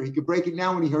 Yefer, he could break it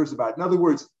now when he hears about it. In other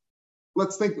words,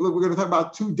 let's think, we're going to talk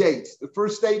about 2 dates, the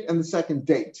first date and the second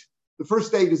date. The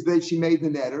first date is the date she made the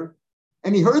netter,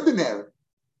 and he heard the netter.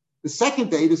 The second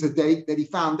date is a date that he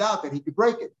found out that he could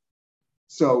break it.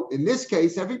 So in this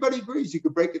case, everybody agrees you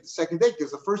could break it the second date,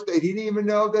 because the first date, he didn't even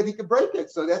know that he could break it.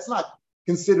 So that's not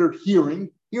considered hearing.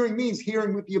 Hearing means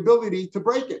hearing with the ability to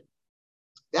break it.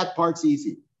 That part's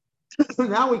easy. So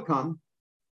now we come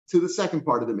to the second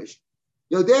part of the mission.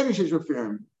 I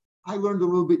learned a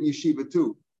little bit in yeshiva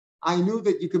too. I knew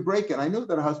that you could break it. I knew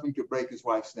that a husband could break his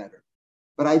wife's netter.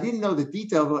 But I didn't know the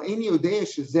detail. I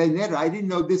didn't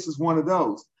know this is one of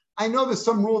those. I know there's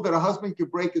some rule that a husband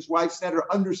could break his wife's netter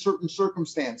under certain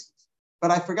circumstances.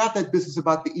 But I forgot that this is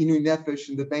about the inu nefesh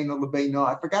and the beina lebeina.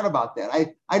 I forgot about that.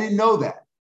 I didn't know that.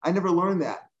 I never learned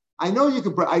that. I know you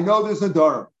could break. I know there's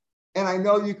nadarim, and I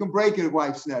know you can break a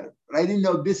wife's netter. But I didn't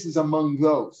know this is among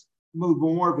those. A little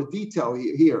bit more of a detail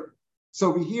here. So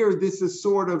over here, this is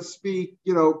sort of speak.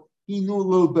 He knew a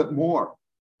little bit more.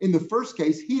 In the first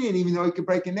case, he didn't even know he could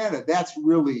break a netter. That's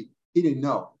really, he didn't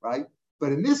know, right?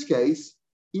 But in this case,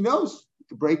 he knows he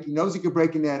could break. He knows he could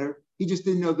break a netter. He just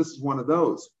didn't know this is one of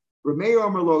those. Rameir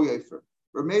Amar Lo Yefer.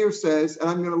 Rameir says, and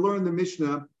I'm going to learn the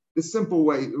Mishnah the simple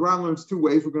way. The Ran learns 2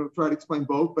 ways. We're going to try to explain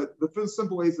both, but the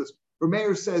simple way is this.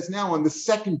 Rameir says now on the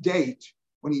second date,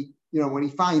 when he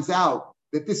finds out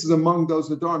that this is among those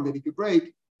nadarim that he could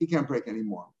break, he can't break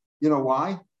anymore. You know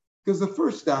why? Because the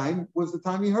first time was the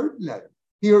time he heard the netter.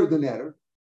 He heard the netter.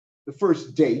 The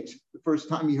first date, the first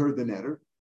time he heard the netter.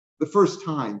 The first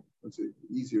time, it's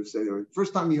easier to say the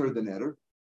first time he heard the netter,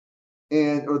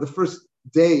 or the first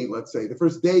day, let's say, the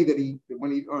first day that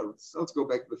let's go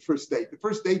back to the first date. The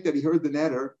first date that he heard the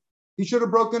netter, he should have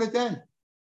broken it then.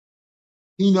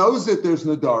 He knows that there's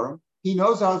nadarim. He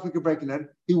knows the husband could break it.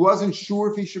 He wasn't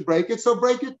sure if he should break it, so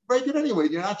break it anyway.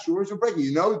 You're not sure, so break it.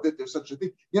 You know that there's such a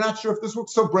thing. You're not sure if this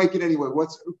works, so break it anyway.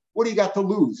 What do you got to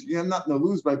lose? You have nothing to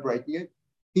lose by breaking it.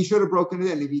 He should have broken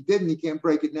it in. If he didn't, he can't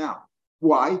break it now.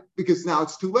 Why? Because now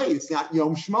it's too late. It's not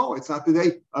Yom Shmo. It's not the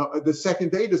day. The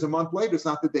second date is a month later. It's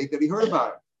not the date that he heard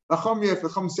about it. The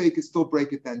Chacham say he could still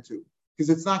break it then too, because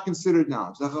it's not considered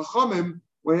knowledge. The Chachamim,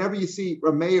 whenever you see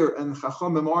Rameir and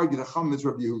Chachamim argue, the Chacham is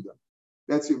Rabbi Yehuda.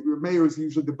 That's it. Rameir is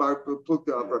usually the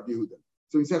Plukta of Rabbi Yehuda.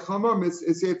 So he said Chachamim, it's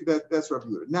that's Rabbi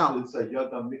Yehuda. Now, it's a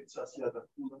yada mitzvah, yada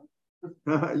kula.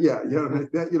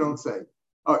 that you don't say.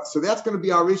 All right, so that's going to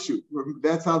be our issue.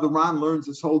 That's how the Ran learns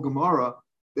this whole Gemara,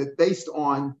 that based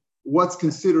on what's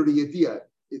considered a Yediyah.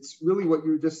 It's really what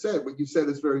you just said. What you said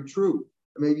is very true.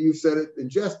 Maybe you said it in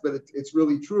jest, but it's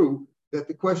really true. That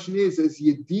the question is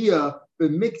Yediyah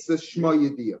b'mikzah shma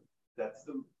Yediyah.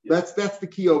 That's the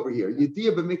key over here.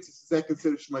 Yediyah b'mikzah, is that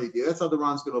considered shma Yediyah? That's how the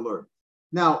Ran's going to learn.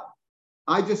 Now,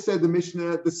 I just said the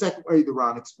Mishnah, the second way the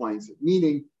Ran explains it,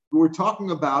 meaning we're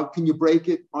talking about, can you break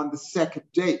it on the second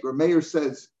date? Where Meir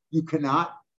says you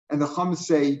cannot, and the Chum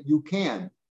say you can.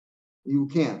 You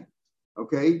can,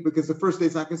 okay? Because the first day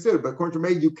is not considered. But according to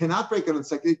Meir, you cannot break it on the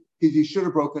second day because you should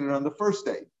have broken it on the first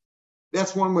day.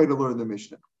 That's one way to learn the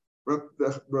Mishnah.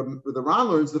 The Ran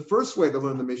learns the first way to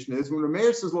learn the Mishnah is when the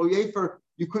Meir says, Lo Yefer,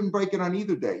 you couldn't break it on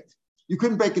either date. You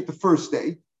couldn't break it the first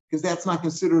day because that's not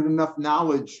considered enough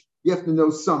knowledge. You have to know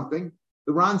something.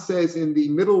 The Ran says in the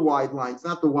middle wide lines,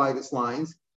 not the widest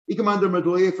lines, Ikamandar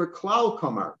Madloye for Klal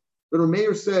Kamar. But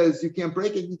Rameir says you can't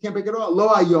break it at all. Lo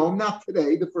Ayom, not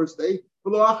today, the first day,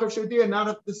 but Lo Achar Shadir, not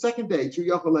at the second day. Shu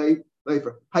Yachalei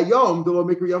Leifer. Hayom, the Lo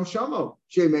Mikra Yom Shamo.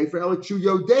 Shemei for Elik Shu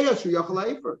Yodea Shu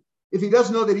Yachalei. If he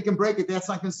doesn't know that he can break it, that's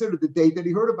not considered the date that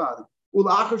he heard about it. Ul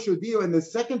Achar Shadir, and the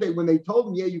second day when they told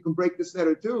him, yeah, you can break this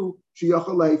letter too, Shu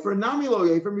Yachalei for Nami Lo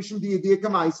Yefer Mishum Diyadia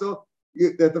Kamaiso.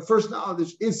 That the first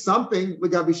knowledge is something.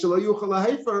 It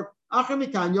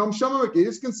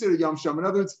is considered Yom Shama. In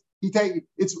other words, it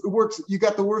works. You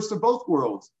got the worst of both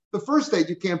worlds. The first day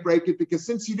you can't break it because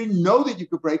since you didn't know that you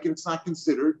could break it, it's not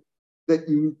considered that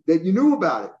you knew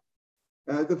about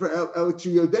it.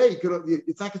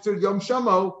 It's not considered Yom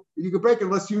Shamo. You could break it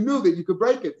unless you knew that you could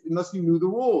break it, unless you knew the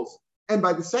rules. And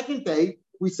by the second day,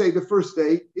 we say the first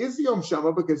day is Yom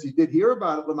Shama because you did hear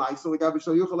about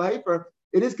it.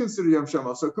 It is considered Yom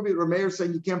Shama. So it could be Rameir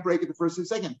saying you can't break it the first and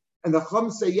second. And the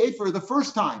Chum say Yefer the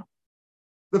first time.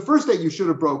 The first day you should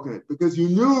have broken it because you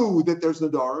knew that there's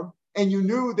Nadarim and you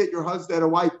knew that your husband had a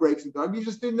wife breaks Nadarim. You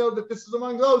just didn't know that this is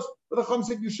among those. But the Chum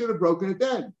said you should have broken it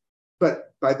then.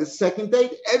 But by the second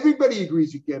date, everybody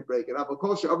agrees you can't break it.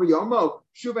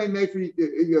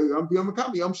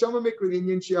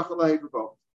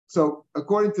 So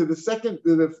according to the second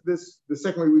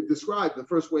way we described, the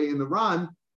first way in the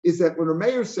Ran, is that when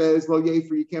Rameir says, Lo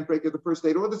Yefer, you can't break it the first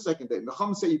date or the second date. The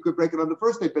Chum say you could break it on the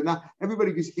first date, but not everybody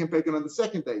agrees you can't break it on the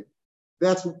second date.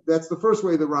 That's the first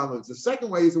way the Ran learns. The second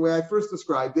way is the way I first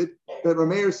described it, that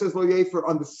Rameir says Lo Yefer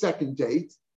on the second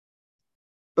date,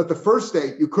 but the first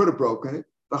date you could have broken it.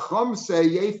 The Chum say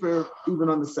Yefer even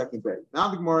on the second date. Now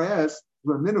the Gemara asks,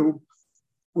 we're going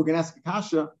to ask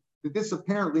Akasha, that this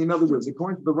apparently, in other words,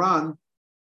 according to the Ran,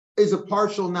 is a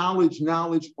partial knowledge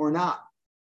or not.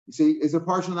 You see, is a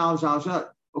partial knowledge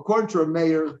not. According to a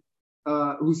mayor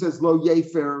who says Lo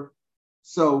Yefer,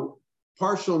 so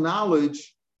partial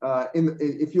knowledge,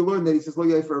 if you learn that he says Lo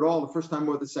Yefer at all the first time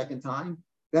or the second time,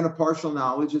 then a partial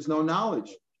knowledge is no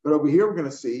knowledge. But over here we're going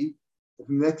to see,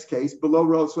 in the next case, below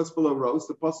roast. What's below roast?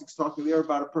 The pasuk's talking there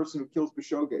about a person who kills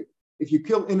b'shogeg. If you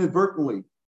kill somebody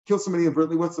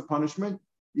inadvertently, what's the punishment?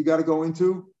 You got to go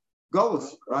into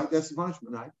Golus, right? That's the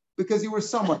punishment, right? Because you were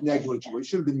somewhat negligible. You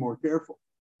should have been more careful.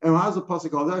 And how's the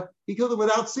pasuk called that? He killed it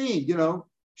without seeing,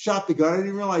 shot the gun. I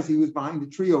didn't realize he was behind the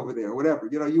tree over there, whatever.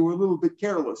 You were a little bit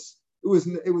careless. It was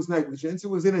negligence. It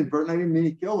was inadvertent. I didn't mean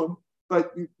to kill him,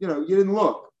 but you didn't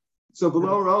look. So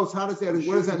below rows, how does that? What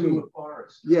does that mean?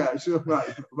 Yeah, sure, right.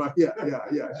 Yeah.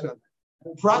 Sure.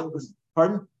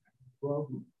 Pardon?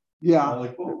 Yeah,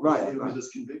 right.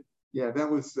 Yeah,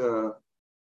 that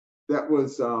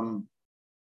was.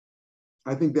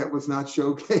 I think that was not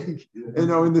showcase,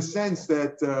 in the sense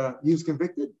that he was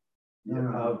convicted.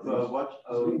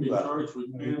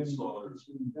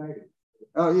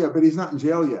 Oh yeah, but he's not in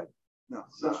jail yet. No,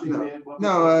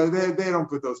 they don't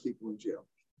put those people in jail.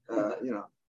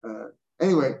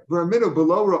 Anyway, Baramino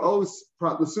below Ra'os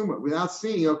Pratlasuma, without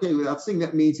seeing,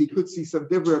 that means he could see some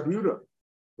Divra Abuda.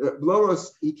 Below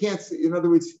Ra'os, he can't see. In other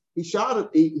words, he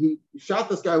shot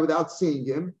this guy without seeing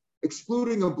him,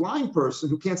 excluding a blind person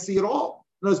who can't see at all.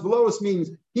 In other words, below us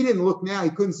means he didn't look now, he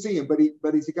couldn't see him, but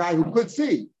he's a guy who could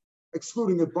see.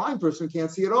 excluding a blind person who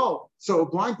can't see at all. So a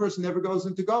blind person never goes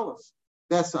into Golos.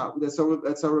 That's how Rabbi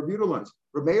Yehuda learns.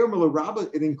 Rameir Milarabba,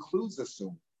 it includes a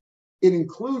summa. It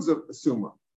includes a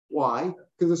summa. Why?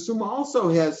 Because a summa also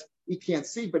has, he can't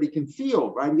see, but he can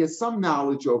feel, right? He has some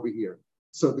knowledge over here.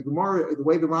 So the Gemara, the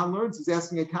way the Ran learns, is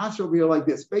asking a kasha over here like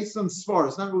this, based on Svar.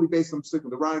 It's not really based on Psukim.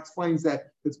 The Ran explains that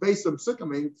it's based on Psukim. I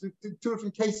mean, two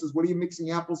different cases. What are you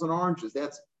mixing apples and oranges?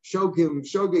 That's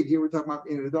shogeg here. We're talking about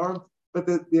in the Darm. But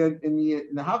in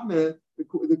the Havmeh,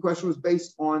 the question was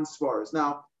based on Svaras.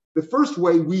 Now, the first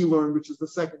way we learn, which is the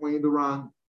second way in the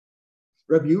Ran,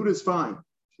 Rabbi Yehuda is fine.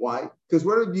 Why? Because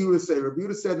what did Rabbi Yehuda say? Rabbi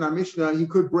Yehuda said in our Mishnah, he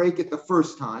could break it the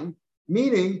first time,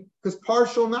 meaning because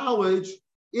partial knowledge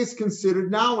is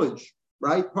considered knowledge,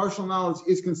 right? Partial knowledge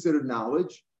is considered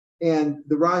knowledge. And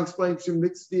the Ran explains to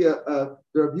the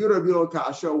Rabbi Yehuda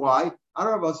Kasha, why? I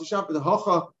don't know about the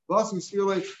Hocha,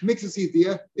 mixes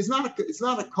idea. It's not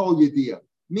a kol yediyah.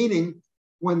 Meaning,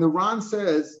 when the Ran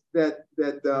says that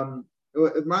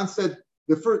Ran said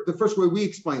the first way we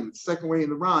explained it, the second way in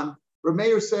the Ran,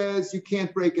 Rameir says you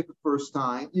can't break it the first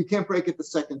time. You can't break it the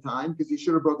second time because you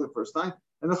should have broken it the first time.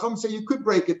 And the Chum say you could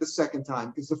break it the second time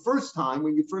because the first time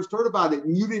when you first heard about it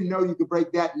and you didn't know you could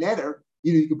break that netter,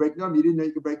 you knew you could break them. You didn't know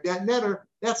you could break that netter.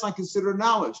 That's not considered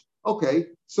knowledge. Okay,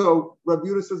 so Rabbi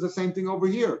Yehuda says the same thing over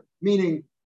here, meaning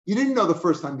you didn't know the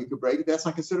first time you could break it. That's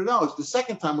not considered knowledge. The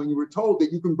second time when you were told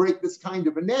that you can break this kind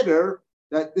of a netter,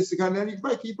 that this is the kind of netter you can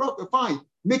break, he broke it. Fine.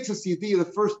 Mixes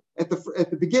the first at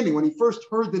the beginning when he first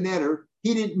heard the netter,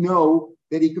 he didn't know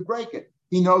that he could break it.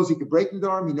 He knows he could break the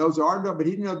Nadarm. He knows there are Nadarm, but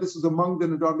he didn't know this was among the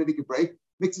Nadarm that he could break.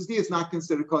 Mixes the is not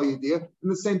considered Kol Yediyah.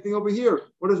 And the same thing over here.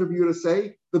 What does Rabbi Yehuda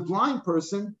say? The blind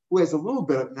person who has a little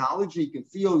bit of knowledge, he can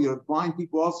feel. Blind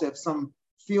people also have some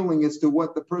feeling as to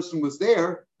what the person was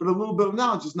there, but a little bit of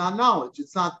knowledge is not knowledge.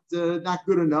 It's not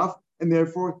good enough, and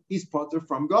therefore he's potter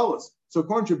from Golos. So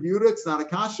according to Rabbi Yehuda, it's not a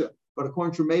kasha, but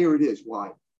according to Rameir, it is.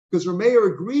 Why? Because Rameir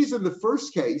agrees in the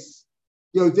first case,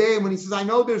 Yodei, when he says, I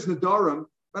know there's Nadarim,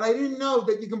 but I didn't know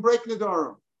that you can break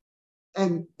Nadarim.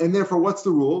 And therefore, what's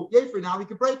the rule? Yefer, now he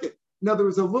can break it. In other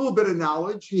words, a little bit of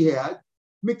knowledge he had,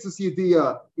 mixes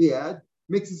Yediyah he had,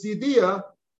 mixes Yediyah,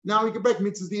 now he can break.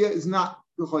 Mixes Yediyah is not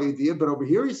Yediyah, but over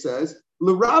here he says,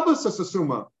 L'Rabbas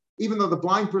Asasuma, even though the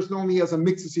blind person only has a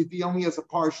mixes Yediyah, only has a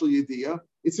partial Yediyah,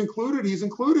 it's included, he's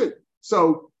included.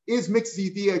 So is mixes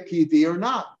Yediyah Kiyediyah or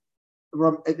not?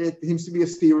 It seems to be a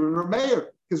steer in Rameir,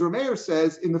 because Rameir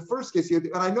says in the first case, and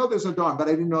I know there's a dawn, but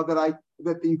I didn't know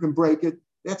that you can break it.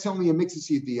 That's only a mixes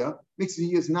Yediyah. Mixes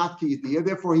Yediyah is not Kiyediyah.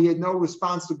 Therefore, he had no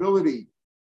responsibility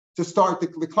to start.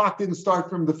 The clock didn't start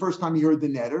from the first time he heard the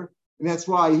netter, and that's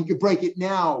why he could break it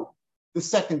now. The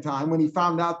second time, when he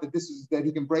found out that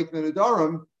he can break the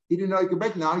Nadarim, he didn't know he could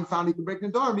break it. Now he found he could break the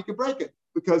Nadarim, he could break it.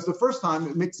 Because the first time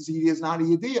it mixes Yediyah is not a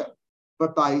Yediyah.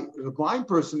 But by the blind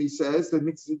person, he says that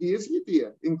mixes Yediyah is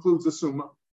Yediyah, includes the Summa.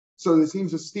 So there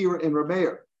seems a steer in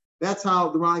Rameir. That's how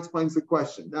the Ran explains the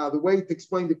question. Now, the way to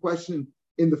explain the question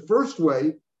in the first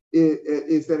way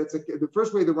is that the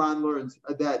first way the Ran learns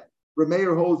that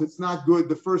Rameir holds it's not good.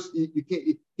 The first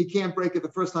he can't break it the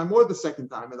first time or the second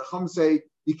time, and the Chum say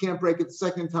you can't break it the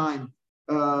second time.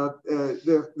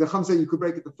 The Chum say you could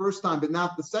break it the first time, but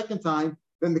not the second time.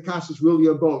 Then the kash is really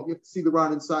on both. You have to see the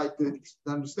Ran inside to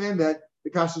understand that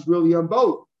the kash is really on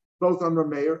both on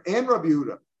Rameir and Rabbi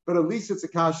Yehuda. But at least it's a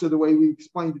kasha the way we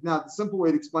explained it now. The simple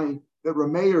way to explain that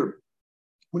Rameir,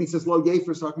 when he says lo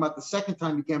yefer, is talking about the second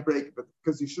time you can't break it, but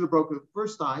because you should have broken it the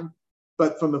first time.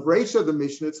 But from the Breisha of the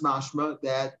Mishnah, it's mashma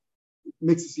that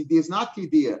mixes Yediyah is not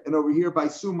Kidiyah. And over here by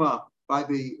Summa, by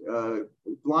the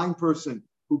blind person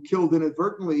who killed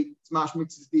inadvertently, it's mashma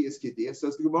mixes Yediyah is Kidiyah.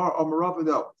 Says the Gemara, Amarav,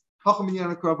 no.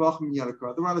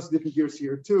 The Ran has different gears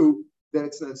here too. That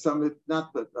it's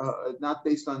not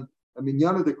based on a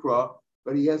minyan de kra,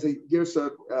 but he has a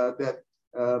girsa that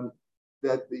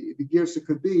the girsa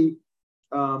could be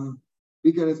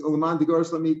because Ulaman de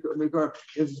Gars Lamikar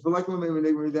is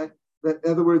that. In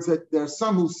other words, that there are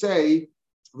some who say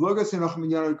the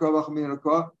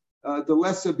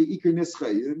lesser be ikar nische.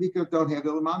 The mikar don't have the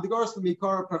Ulaman de Gars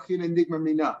Lamikar Parchin and Nigmar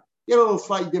Mina. You get a little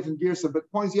slightly different girsa, but the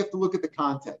point is you have to look at the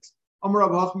context.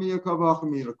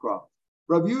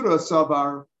 Rabbi Yehuda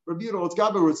Savar, Rabbi Yehuda, it's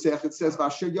Gaber Ritzech, it says,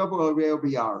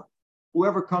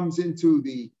 whoever comes into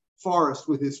the forest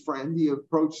with his friend, he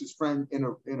approached his friend in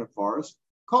a forest,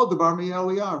 called the Bar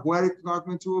Me'eliyar. Who had to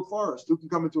come into a forest? Who can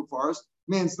come into a forest?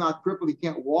 Man's not crippled, he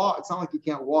can't walk. It's not like he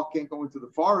can't walk, can't go into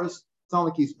the forest. It's not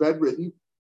like he's bedridden.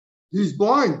 He's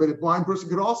blind, but a blind person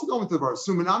could also go into the forest.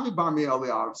 Sumanami Bar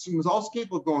Me'eliyar. Sum is also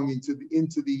capable of going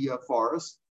into the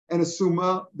forest. And a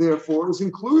summa, therefore, is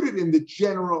included in the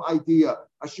general idea.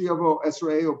 Ashiyavo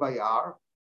Esreo Bayar.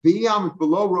 V'yam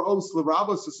below Ra'os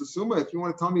L'Rabos is a summa. If you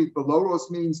want to tell me below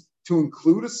Ra'os means to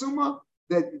include a summa,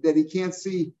 that he can't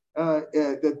see,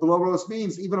 that below Ra'os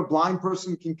means even a blind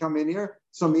person can come in here.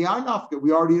 So Miyar Nafka,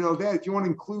 we already know that. If you want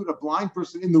to include a blind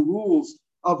person in the rules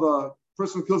of a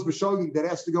person who kills B'Shogi that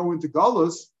has to go into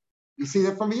Galus, you see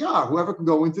that from Iyar. Whoever can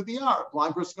go into the Iyar. A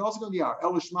blind person can also go into the Iyar.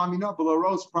 Elishmamina below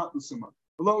Ra'os Prat L'Summa.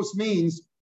 Below means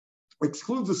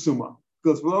excludes the summa,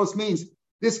 because below means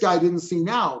this guy didn't see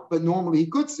now, but normally he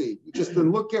could see. He just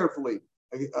didn't look carefully.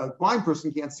 A blind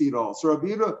person can't see it all. So Rabbi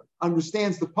Yehuda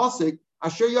understands the pasuk.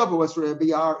 Asher Yavo Esrei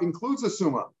Biyar includes the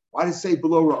summa. Why did it say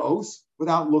below Ra'os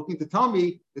without looking to tell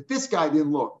me that this guy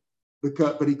didn't look?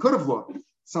 But he could have looked.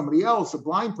 Somebody else, a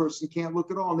blind person, can't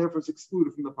look at all, and therefore it's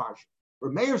excluded from the parsha.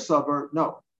 For Meir Savar,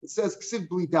 no. It says Ksiv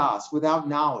Bli Das, without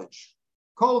knowledge.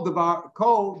 Kol the bar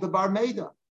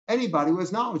meda. Anybody who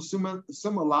has knowledge, summa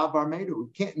la bar meda, who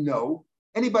can't know.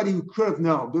 Anybody who could have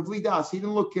known. Bivli das, he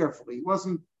didn't look carefully. It was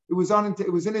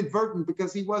inadvertent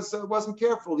because he wasn't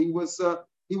careful. He wasn't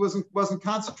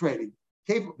concentrating.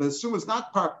 The summa is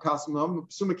not part kasim.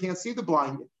 Summa can't see the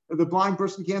blind. The blind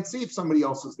person can't see if somebody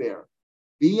else is there.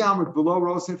 V'yamrit below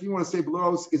Ra'os. If you want to say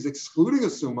below Ra'os is excluding a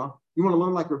summa, you want to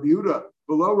learn like Rabbi Yehuda.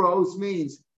 Below Ra'os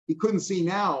means he couldn't see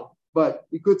now, but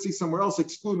he could see somewhere else,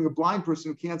 excluding a blind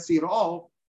person who can't see at all.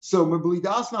 So Mebli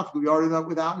Das Nafka, we already know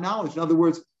without knowledge. In other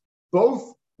words,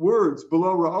 both words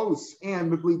below Ra'os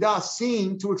and Mebli Das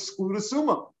seem to exclude a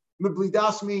summa. Mebli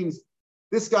Das means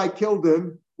this guy killed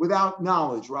him without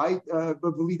knowledge, right?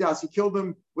 Mebli Das, he killed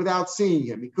him without seeing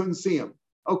him. He couldn't see him.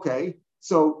 Okay,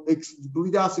 so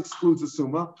Mebli Das excludes a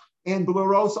summa, and below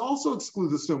Ra'os also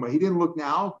excludes a summa. He didn't look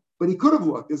now, but he could have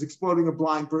looked. As excluding a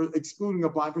blind person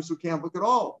who can't look at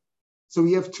all. So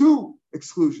we have two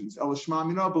exclusions.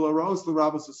 Elishmamina below Ra'os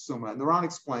l'Rabos summa. And the Ran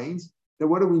explains that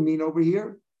what do we mean over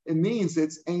here? It means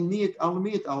it's einiyat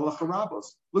alamiyat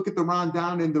al-Charabos. Look at the Ran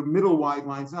down in the middle wide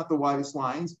lines, not the widest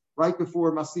lines, right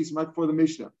before Masis, right before the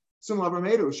Mishnah. Summa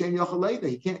Abramedo, Shem Yachaleda,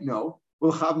 he can't know.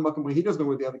 Well, he doesn't know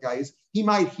where the other guy is. He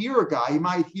might hear a guy, he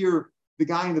might hear the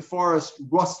guy in the forest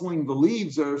rustling the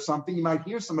leaves or something. You might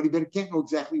hear somebody, but he can't know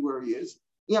exactly where he is.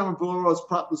 If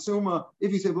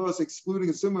you say below excluding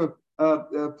a summa,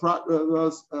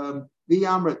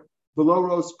 Amrit below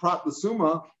Ra'os prat the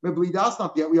summa, Blidas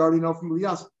not yet. We already know from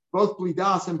Blidas. Both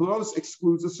Blidas and Belos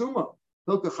excludes a summa.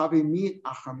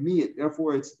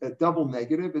 Therefore, it's a double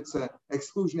negative. It's an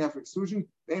exclusion after exclusion.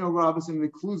 Robinson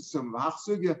includes some.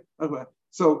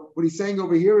 So what he's saying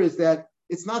over here is that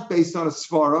it's not based on a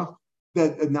svara,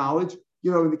 that a knowledge.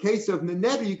 In the case of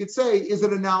Neneda, you could say, is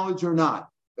it a knowledge or not?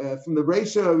 From the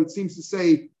ratio, it seems to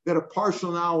say that a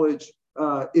partial knowledge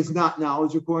is not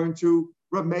knowledge according to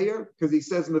Reb Meir, because he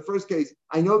says in the first case,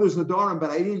 I know there's Nadarim,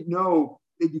 but I didn't know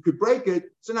that you could break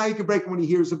it. So now you can break it when he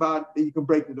hears about that you can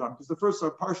break Nadarim, because the first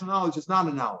partial knowledge is not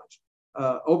a knowledge.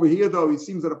 Over here, though, it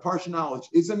seems that a partial knowledge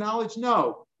is a knowledge.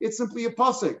 No, it's simply a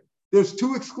pasuk. There's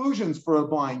two exclusions for a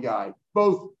blind guy,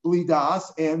 both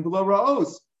Blidas and Below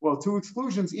Ra'os. Well, two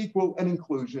exclusions equal an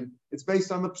inclusion. It's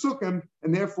based on the psukim,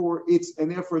 and therefore it's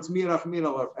mirach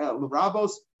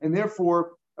l'rabos, and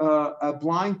therefore a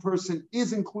blind person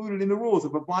is included in the rules.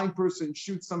 If a blind person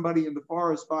shoots somebody in the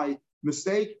forest by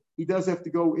mistake, he does have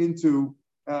to go into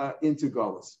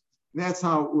Golas. And that's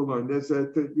how we'll learn.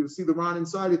 You'll see the Ran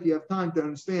inside if you have time to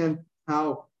understand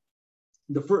how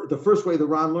the first way the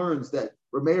Ran learns that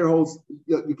Rameir holds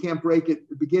you can't break it at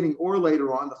the beginning or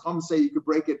later on. The Chum say you could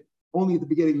break it only at the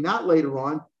beginning, not later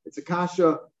on. It's a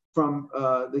kasha from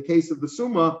the case of the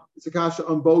Summa. It's a kasha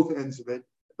on both ends of it.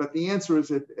 But the answer is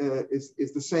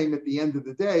the same at the end of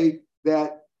the day,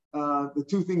 that the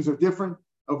two things are different.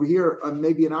 Over here,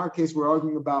 maybe in our case, we're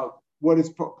arguing about what is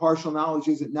partial knowledge.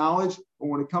 Is it knowledge? Or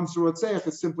when it comes to Rotzeach,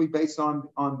 it's simply based on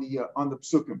the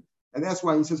psukim. And that's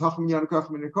why he says, Hachim Yanukach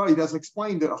Minukah. He doesn't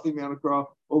explain the Hachim Yanukah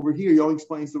over here. He only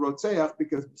explains the Rotzeach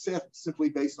because Rotzeach is simply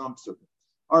based on psukim.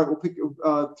 All right, we'll pick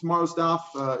tomorrow's daf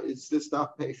is this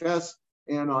daf Peiches,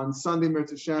 and on Sunday, Mirz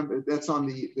Hashem, that's on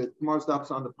the tomorrow's daf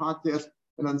is on the podcast,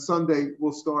 and on Sunday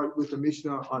we'll start with the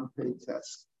Mishnah on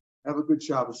Peiches. Have a good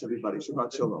Shabbos, everybody.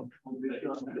 Shabbat Shalom. And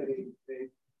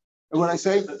what I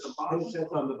say?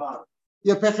 Peiches on the bottom.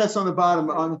 Yeah, Peiches on the bottom.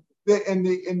 In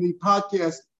the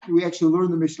podcast, we actually learn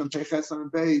the Mishnah on Peiches on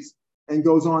Beis and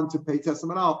goes on to Peiches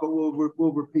on Al, but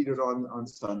we'll repeat it on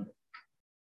Sunday.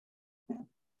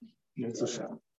 It's a shame.